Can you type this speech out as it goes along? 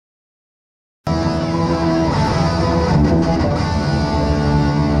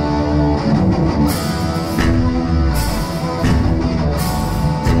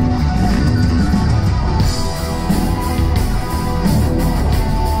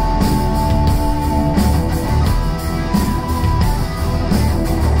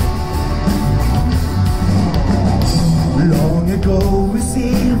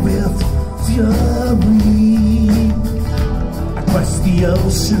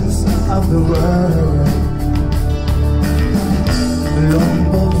oceans of the world. The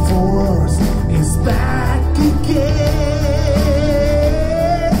longboat force is back again.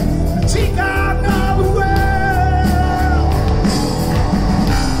 The chicken of the world.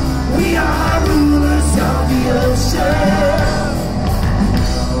 We are rulers of the ocean.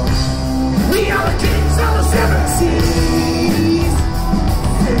 We are the kings of the seven seas.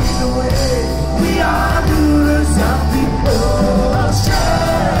 Take it away. We are rulers of the ocean.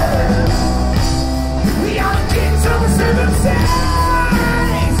 We are the kings of the seven seas.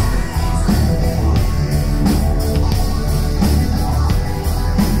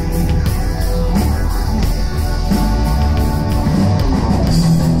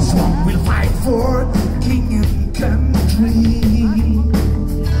 Some will fight for king and country,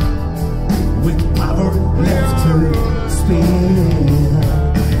 with power left to spare.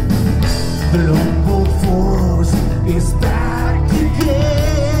 The longboat force is back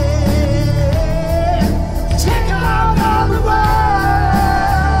again. Check out all the world.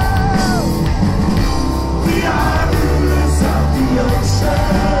 We are rulers of the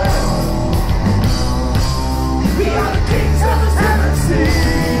ocean. We are the kings of the seven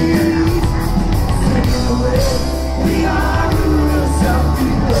seas. Take it away. We are rulers of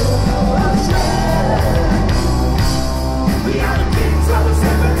the ocean. We are the kings of the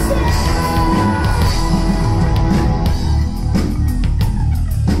seven seas.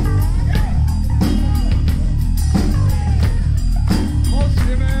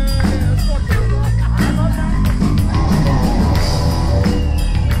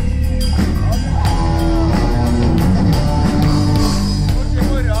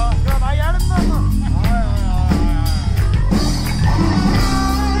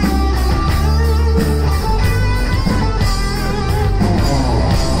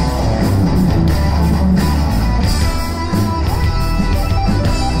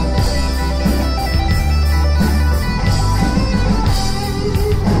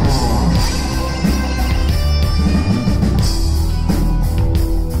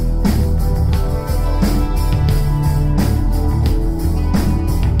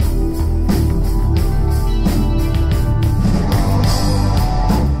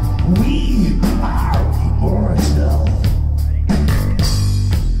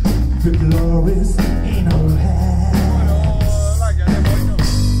 The glory's in our hands.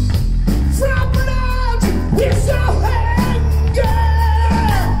 From blood we're so hungry.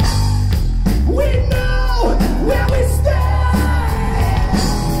 We know where we stand.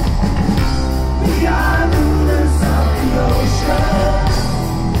 We are rulers of the ocean.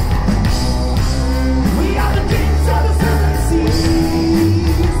 We are the kings of the seven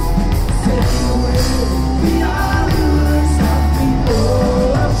seas. Take it away. We are rulers of the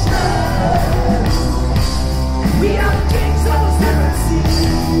ocean. We are the kings of the seven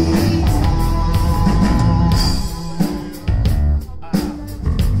seas.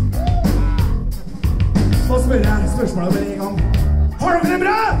 Så spør jeg spørsmålet bare en gang. Har dere det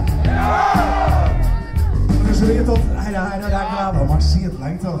bra? Ja! Kanskje vet at her har jeg gledet meg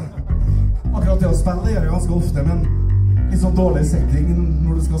skitlenge til. Akkurat det å spille gjør jeg ganske ofte, men i sånn dårlig setting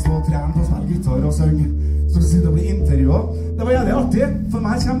når du skal stå og trene på å spille gitar og synge, så du sitter og blir intervjuet. Det var jævlig artig, for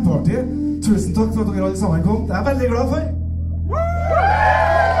meg kjempeartig. Tusen takk for at dere alle sammen kom. Det er jeg veldig glad for.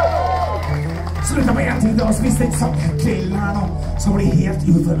 Sluttet med en tid å spise den sangkvelden her nå, som blir helt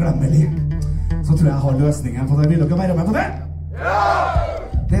uforglemmelig. Så tror jeg har løsningen på det. Vil dere være med på det? Ja!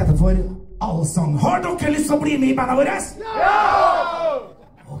 Det heter for allsang. Har dere lyst til å bli med i bandet vårt? Ja!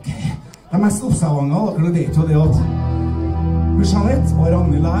 Ok. Det er mest oppsavanga, dere vet jo det at Jeanette og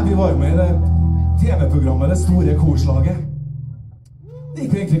Ragnhild her, vi var med i det TV-programmet Det store korslaget. Det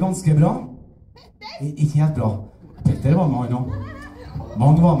gikk jo egentlig ganske bra. Ikke helt bra. Petter var med han også.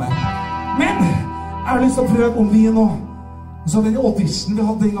 Mange var med. Men jeg har lyst til å prøve om vi nå. Så den audition vi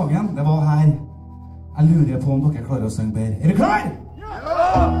hadde den gangen, det var her. Jeg lurer på om dere klarer å synge bedre. Er dere klar? Ja!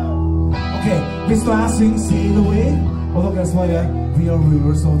 Ok, hvis da jeg synger Sail Away, og dere svarer We are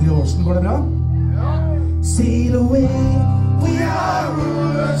rulers of the ocean, går det bra? Ja! Sail away, we are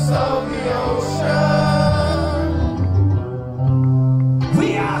rulers of the ocean. We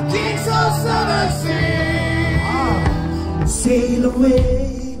are kings of seven seas. Sail away,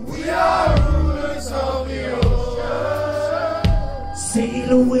 we are rulers of the ocean.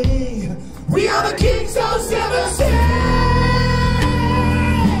 Sail away.